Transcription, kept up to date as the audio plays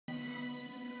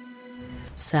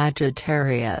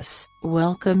Sagittarius,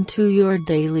 welcome to your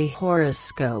daily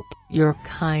horoscope. Your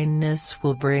kindness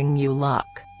will bring you luck.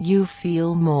 You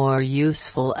feel more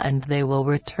useful and they will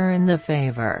return the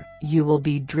favor. You will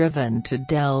be driven to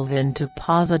delve into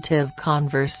positive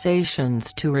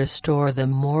conversations to restore the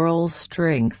moral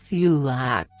strength you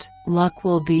lacked. Luck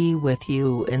will be with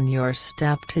you in your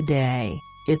step today.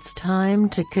 It's time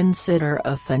to consider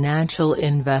a financial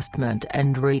investment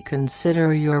and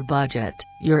reconsider your budget.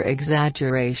 Your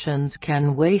exaggerations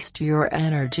can waste your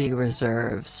energy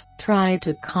reserves. Try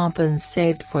to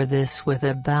compensate for this with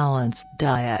a balanced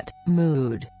diet.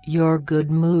 Mood. Your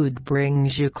good mood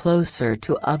brings you closer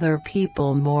to other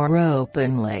people more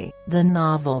openly. The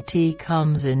novelty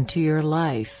comes into your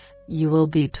life. You will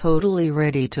be totally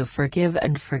ready to forgive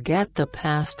and forget the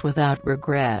past without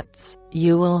regrets.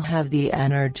 You will have the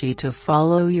energy to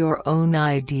follow your own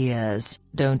ideas.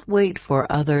 Don't wait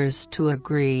for others to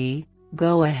agree.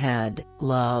 Go ahead.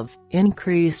 Love.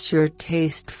 Increase your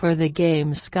taste for the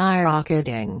game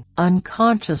skyrocketing.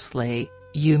 Unconsciously,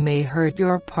 you may hurt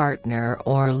your partner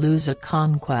or lose a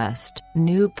conquest.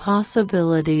 New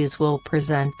possibilities will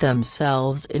present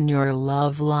themselves in your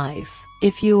love life.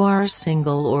 If you are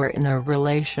single or in a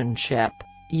relationship,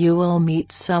 you will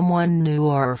meet someone new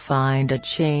or find a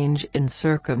change in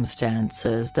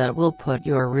circumstances that will put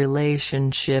your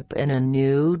relationship in a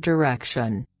new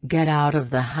direction. Get out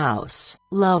of the house.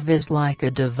 Love is like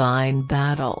a divine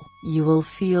battle. You will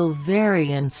feel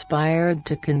very inspired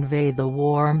to convey the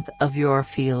warmth of your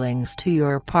feelings to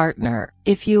your partner.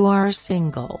 If you are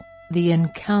single, the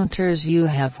encounters you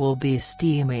have will be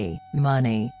steamy.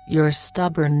 Money. Your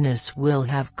stubbornness will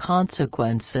have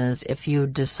consequences if you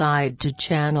decide to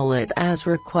channel it as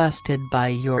requested by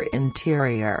your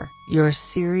interior. Your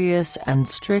serious and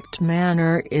strict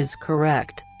manner is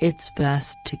correct. It's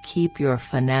best to keep your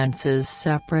finances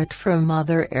separate from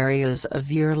other areas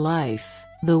of your life.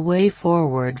 The way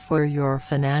forward for your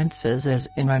finances is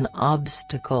in an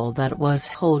obstacle that was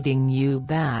holding you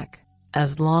back.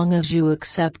 As long as you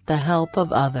accept the help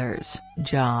of others.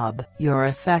 Job. Your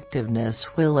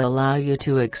effectiveness will allow you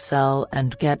to excel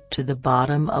and get to the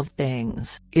bottom of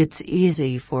things. It's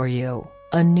easy for you.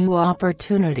 A new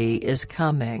opportunity is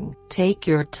coming. Take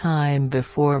your time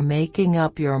before making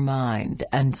up your mind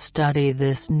and study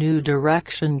this new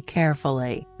direction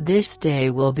carefully. This day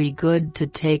will be good to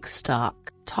take stock.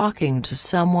 Talking to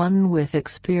someone with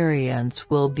experience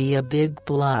will be a big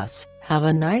plus. Have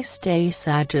a nice day,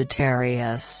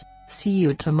 Sagittarius. See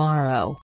you tomorrow.